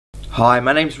Hi,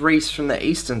 my name's Reese from the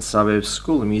Eastern Suburbs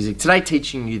School of Music. Today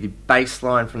teaching you the bass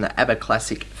line from the ABBA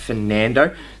classic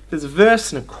Fernando. There's a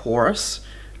verse and a chorus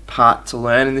part to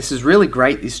learn, and this is really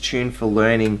great, this tune, for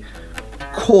learning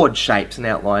chord shapes and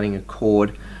outlining a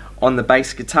chord on the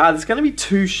bass guitar. There's going to be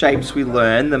two shapes we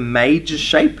learn. The major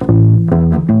shape,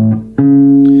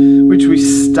 which we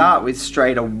start with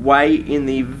straight away in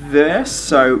the verse.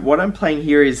 So what I'm playing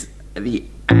here is the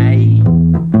A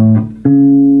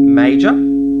major.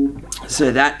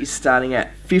 So that is starting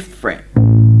at 5th fret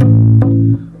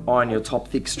on your top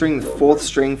thick string, the 4th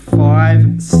string,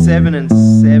 5, 7 and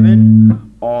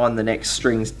 7 on the next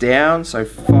strings down. So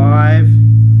 5,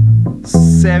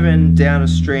 7 down a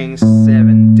string,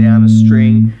 7 down a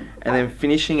string, and then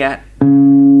finishing at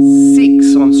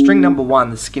 6 on string number 1,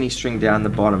 the skinny string down the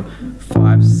bottom.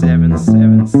 5, 7,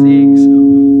 7,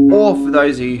 6. Or for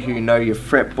those of you who know your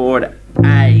fretboard,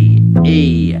 A,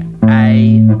 E,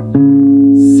 A,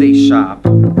 C sharp.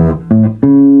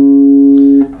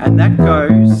 And that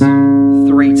goes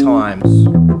 3 times.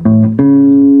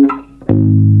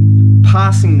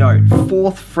 Passing note,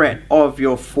 4th fret of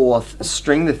your 4th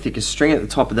string, the thickest string at the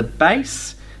top of the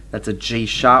bass. That's a G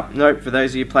sharp note for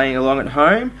those of you playing along at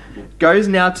home. Goes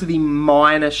now to the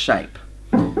minor shape.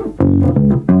 F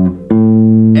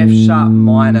sharp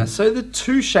minor. So the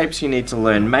two shapes you need to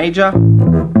learn, major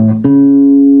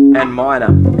and minor.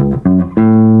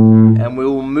 And we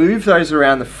will move those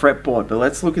around the fretboard, but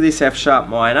let's look at this F sharp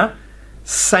minor.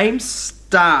 Same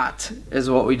start as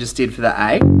what we just did for the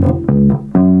A.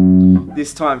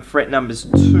 This time fret numbers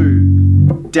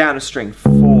 2, down a string,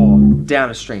 4, down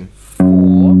a string,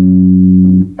 4.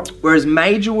 Whereas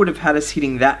major would have had us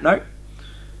hitting that note.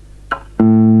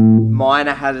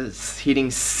 Minor had us hitting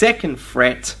 2nd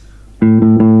fret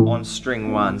on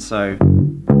string 1. So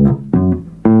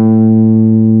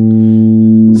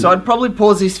I'd probably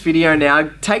pause this video now,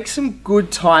 take some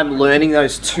good time learning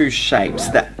those two shapes.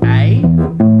 The A,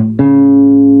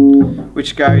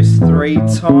 which goes 3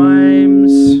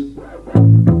 times,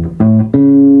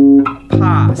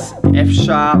 pass, F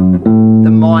sharp,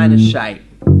 the minor shape.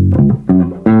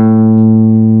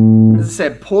 As I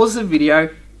said, pause the video,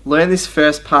 learn this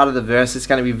first part of the verse. It's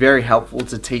going to be very helpful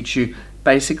to teach you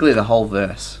basically the whole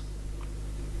verse.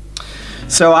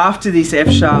 So after this F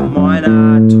sharp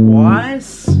minor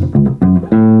twice,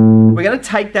 we're going to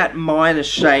take that minor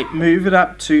shape, move it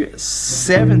up to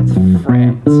 7th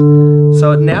fret.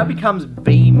 So it now becomes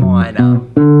B minor.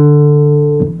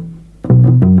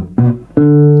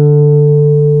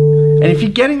 And if you're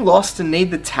getting lost and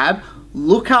need the tab,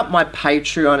 look up my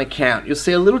Patreon account. You'll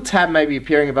see a little tab maybe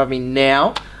appearing above me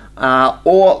now,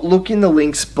 or look in the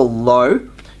links below.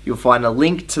 You'll find a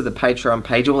link to the Patreon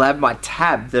page. It will have my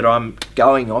tab that I'm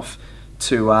going off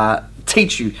to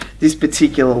teach you this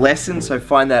particular lesson. So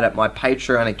find that at my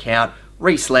Patreon account,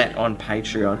 Reese Lett on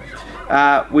Patreon.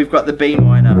 We've got the B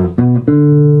minor,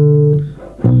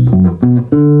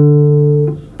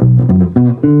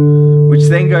 which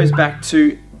then goes back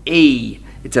to E.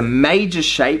 It's a major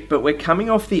shape, but we're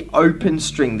coming off the open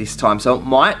string this time, so it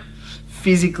might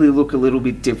physically look a little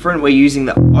bit different. We're using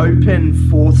the open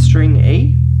 4th string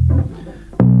E,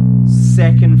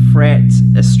 2nd fret,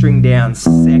 a string down,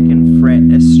 2nd fret,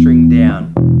 a string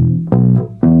down,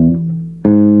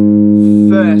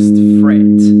 1st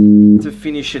fret to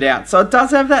finish it out. So it does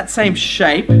have that same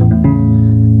shape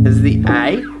as the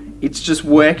A, it's just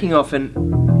working off an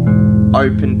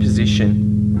open position.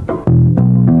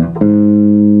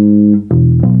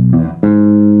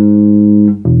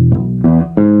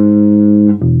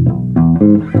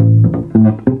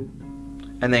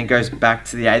 And then goes back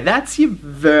to the A. That's your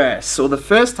verse, or the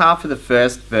first half of the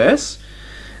first verse.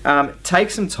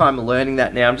 Take some time learning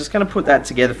that now. I'm just going to put that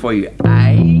together for you.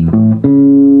 A,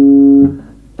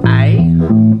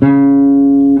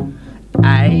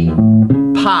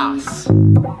 pass,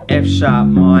 F sharp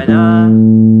minor,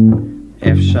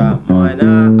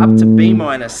 up to B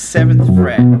minor, 7th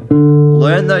fret.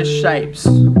 Learn those shapes.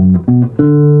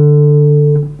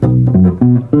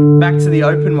 Back to the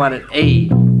open one at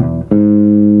E.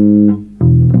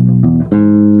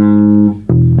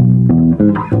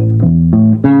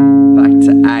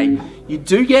 You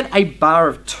do get a bar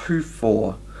of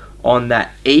 2/4 on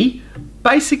that E.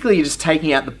 Basically, you're just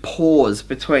taking out the pause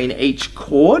between each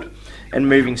chord and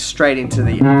moving straight into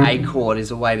the A chord is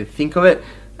a way to think of it.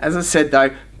 As I said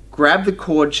though, grab the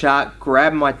chord chart,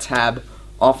 grab my tab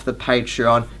off the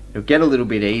Patreon. It'll get a little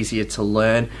bit easier to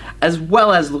learn, as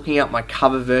well as looking up my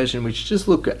cover version, which just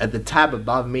look at the tab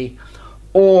above me,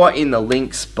 or in the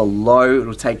links below.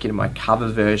 It'll take you to my cover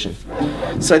version.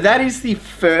 So that is the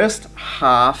first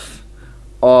half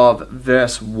of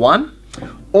verse 1.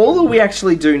 all that we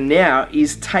actually do now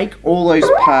is take all those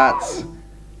parts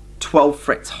 12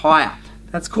 frets higher.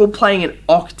 That's called playing an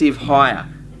octave higher.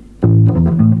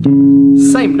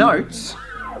 Same notes.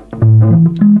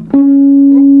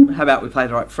 How about we play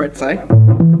the right frets, eh?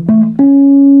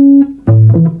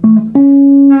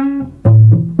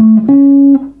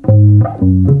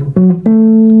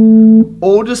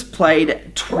 All just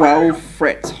played 12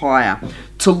 frets higher.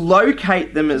 To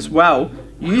locate them as well,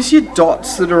 use your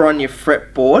dots that are on your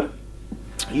fretboard.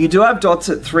 You do have dots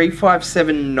at 3, 5,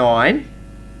 7, 9.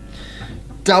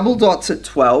 Double dots at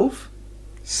 12,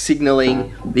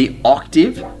 signalling the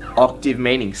octave. Octave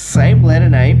meaning same letter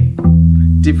name,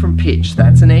 different pitch.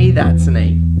 That's an E, that's an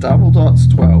E. Double dots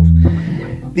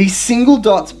 12. These single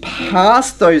dots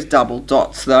past those double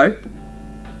dots though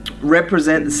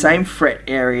represent the same fret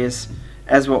areas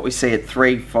as what we see at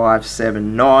 3, 5,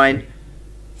 7, 9.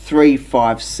 3,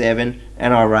 5, 7,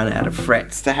 and I run out of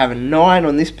frets to have a 9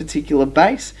 on this particular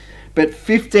bass, but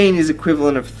 15 is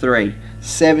equivalent of 3,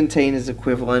 17 is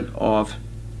equivalent of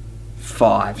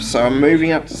 5. So I'm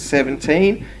moving up to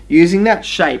 17 using that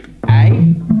shape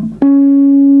A,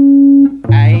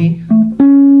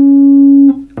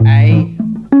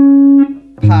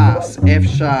 pass, F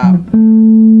sharp,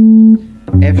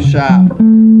 F sharp.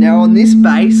 Now on this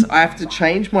bass I have to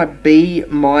change my B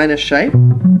minor shape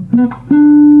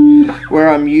where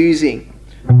I'm using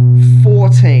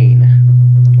 14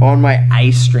 on my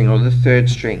A string or the 3rd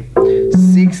string,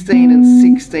 16 and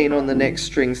 16 on the next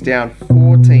strings down,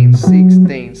 14,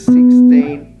 16,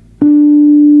 16,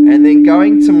 and then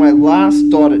going to my last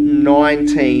dot at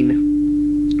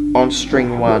 19 on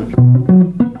string 1.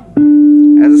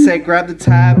 As I said, grab the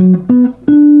tab,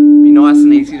 be nice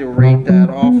and easy to read that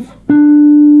off.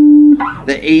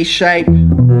 The E shape,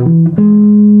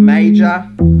 major,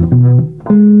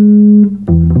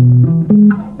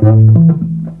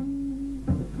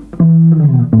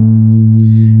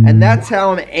 and that's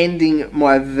how I'm ending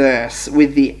my verse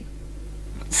with the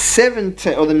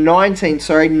 17 or the 19,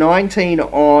 sorry, 19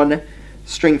 on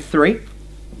string 3,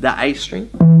 the A string,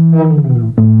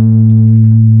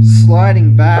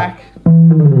 sliding back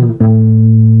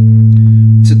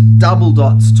to double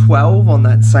dots 12 on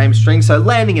that same string, so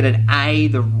landing at an A,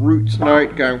 the root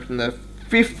note, going from the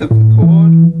 5th of the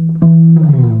chord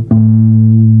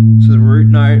to the root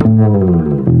note,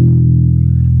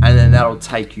 and then that'll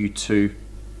take you to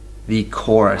the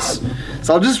chorus.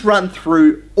 So I'll just run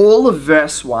through all of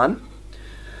verse 1.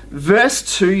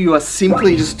 Verse 2, you are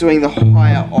simply just doing the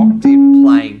higher octave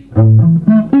playing.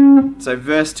 So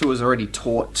verse 2 is already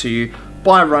taught to you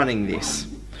by running this.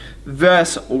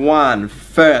 Verse 1,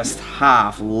 first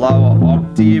half, lower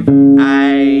octave,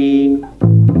 A,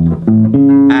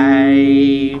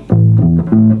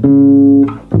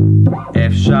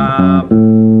 F sharp,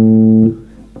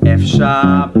 F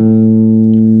sharp,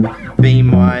 B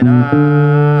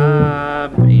minor,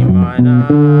 B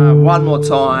minor, one more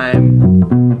time,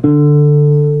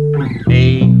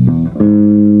 E,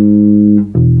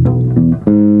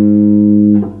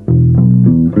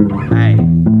 A,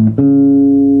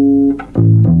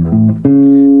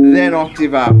 then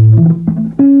octave up,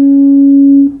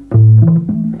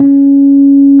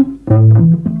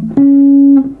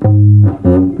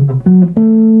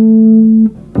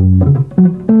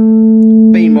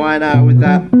 B minor with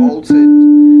that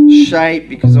altered shape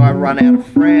because I run out of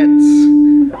frets,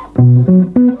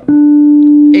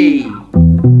 E,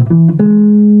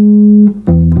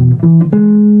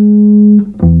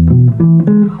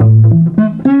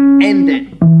 end it,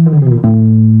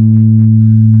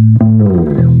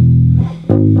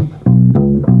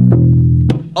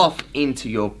 off into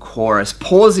your chorus.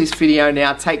 Pause this video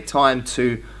now, take time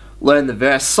to learn the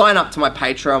verse, sign up to my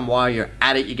Patreon. While you're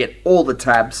at it, you get all the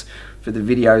tabs for the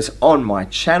videos on my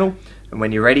channel, and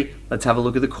when you're ready, let's have a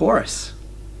look at the chorus.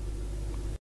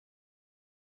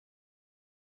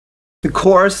 The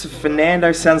chorus of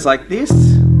Fernando sounds like this.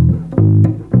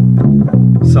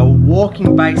 So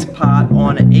walking bass part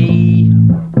on E,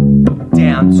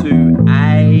 down to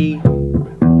A,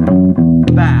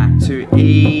 back to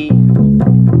E,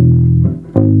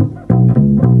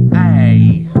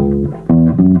 A,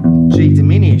 G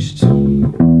diminished,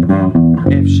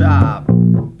 F sharp,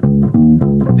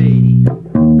 B,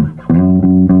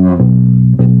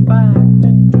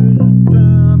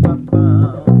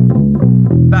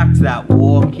 back to that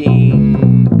walking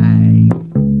A,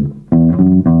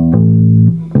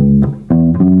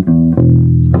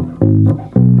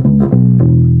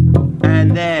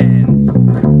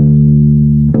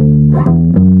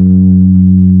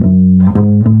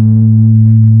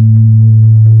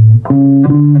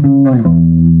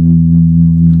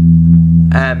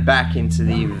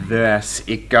 reverse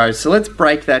it goes. So let's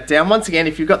break that down. Once again,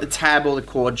 if you've got the tab or the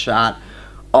chord chart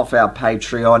off our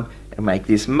Patreon, it'll make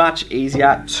this much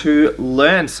easier to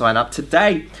learn. Sign up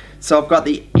today. So I've got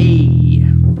the E,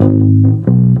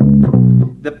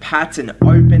 the pattern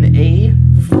open E,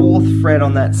 4th fret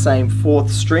on that same 4th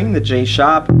string, the G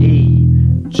sharp, E,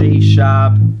 G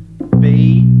sharp,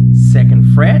 B,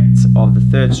 2nd fret of the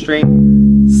 3rd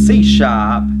string, C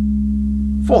sharp,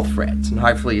 4th fret, and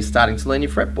hopefully you're starting to learn your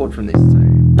fretboard from this too.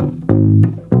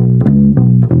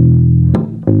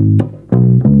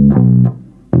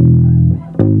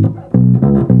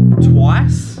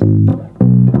 Twice,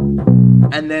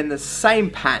 and then the same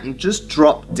pattern, just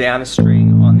drop down a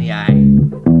string on the A.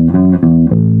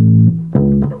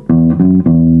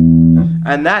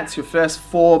 And that's your first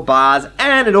 4 bars,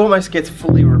 and it almost gets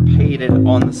fully repeated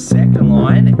on the second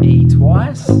line. E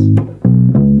twice,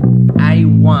 A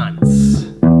once.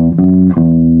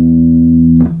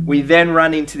 We then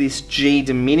run into this G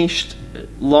diminished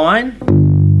line.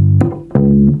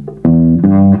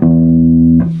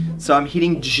 So I'm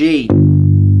hitting G,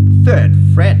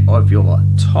 3rd fret of your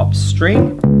top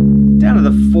string, down to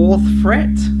the 4th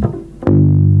fret.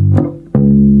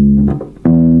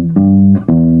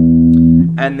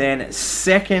 And then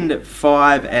 2nd,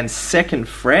 5 and 2nd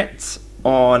frets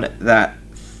on that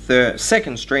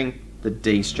 2nd string, the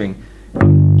D string.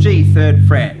 G 3rd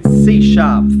fret, C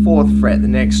sharp 4th fret, the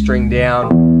next string down,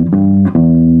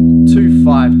 2,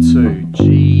 5, 2,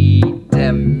 G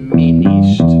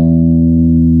diminished.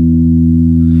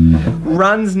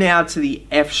 Runs now to the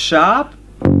F sharp.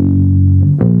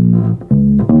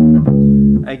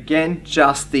 Again,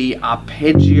 just the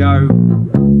arpeggio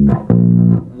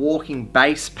walking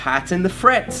bass pattern. The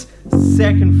frets,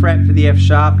 2nd fret for the F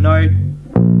sharp note,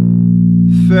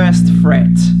 1st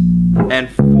fret and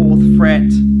 4th fret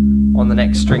on the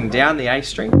next string down, the A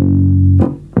string.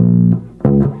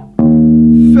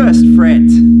 1st fret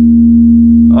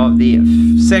of the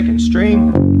 2nd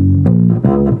string.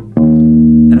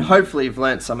 And hopefully you've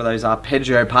learnt some of those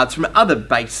arpeggio parts from other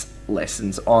bass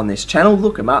lessons on this channel.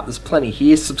 Look them up, there's plenty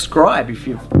here. Subscribe if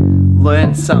you've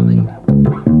learned something.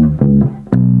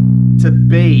 To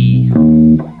B.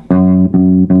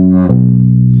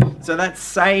 So that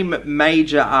same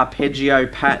major arpeggio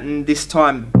pattern, this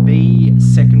time B,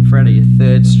 2nd fret of your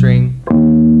 3rd string,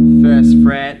 1st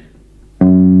fret,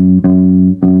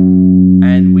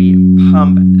 and we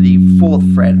pump the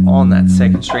 4th fret on that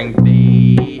 2nd string,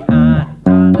 B, da,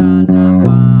 da, da,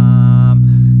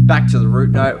 bum. Back to the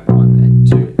root note, 1 and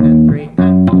 2 and 3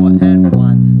 and 4 and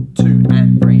 1, 2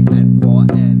 and 3 and 4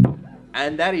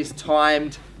 and that is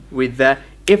timed with the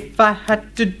if I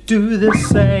had to do the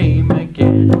same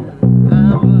again.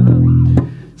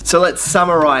 So let's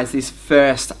summarize this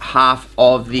first half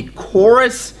of the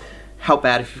chorus. Help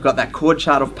out if you've got that chord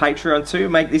chart off Patreon too.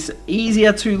 Make this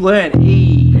easier to learn.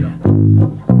 E,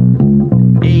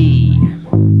 E,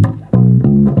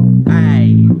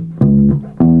 A,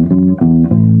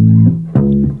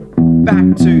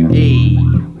 back to E,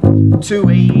 2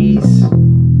 E's,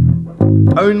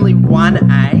 only 1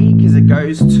 A because it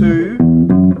goes to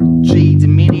G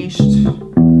diminished,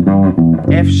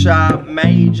 F sharp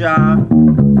major,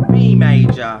 B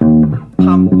major,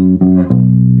 pump.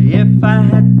 If I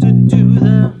had to do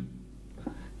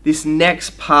this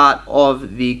next part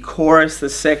of the chorus, the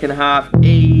second half,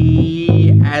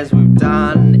 E as we've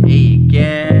done, E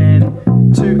again,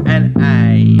 to an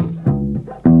A,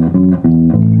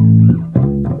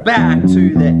 back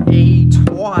to the E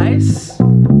twice,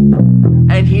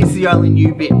 and here's the only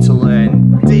new bit to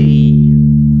learn, D,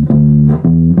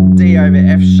 D over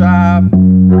F sharp,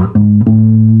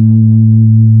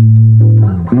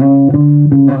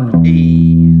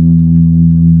 E.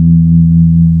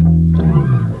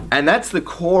 And that's the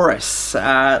chorus.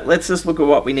 Let's just look at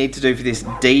what we need to do for this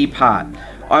D part.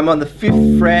 I'm on the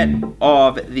 5th fret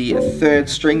of the 3rd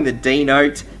string, the D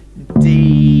note,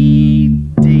 D,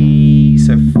 D,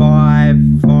 so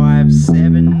 5, 5,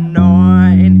 7,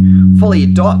 9. Follow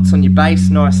your dots on your bass,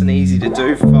 nice and easy to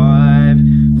do. 5,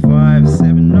 5,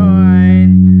 7,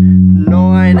 9,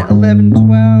 9, 11,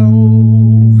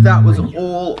 12. That was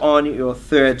all on your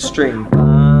 3rd string.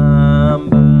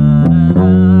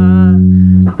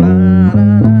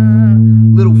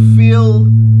 Little fill.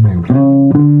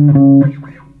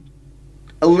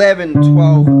 11,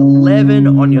 12, 11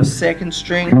 on your 2nd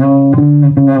string.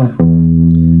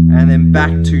 And then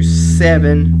back to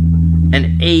 7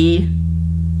 and E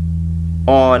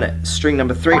on string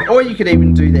number 3, or you could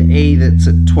even do the E that's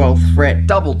at 12th fret,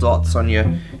 double dots on your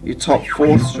top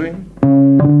 4th string.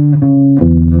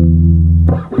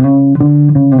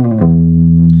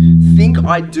 Think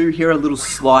I do hear a little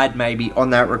slide maybe on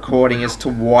that recording as to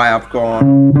why I've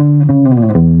gone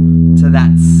to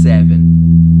that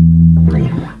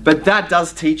 7. But that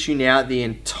does teach you now the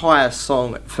entire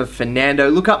song for Fernando.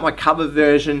 Look up my cover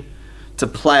version to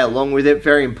play along with it.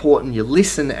 Very important you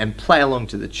listen and play along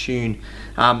to the tune.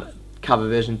 Cover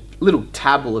version, little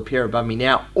tab will appear above me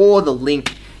now, or the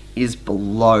link is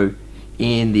below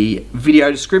in the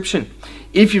video description.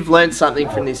 If you've learned something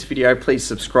from this video, please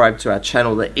subscribe to our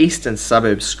channel, the Eastern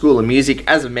Suburbs School of Music.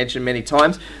 As I've mentioned many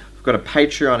times, we've got a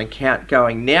Patreon account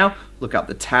going now. Look up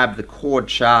the tab, the chord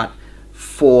chart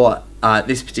for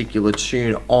this particular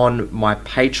tune on my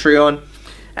Patreon.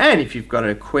 And if you've got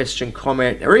a question,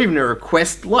 comment, or even a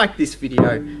request like this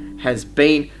video has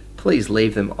been, please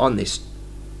leave them on this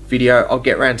video. I'll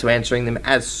get around to answering them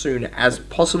as soon as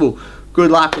possible.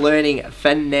 Good luck learning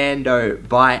Fernando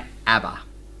by ABBA.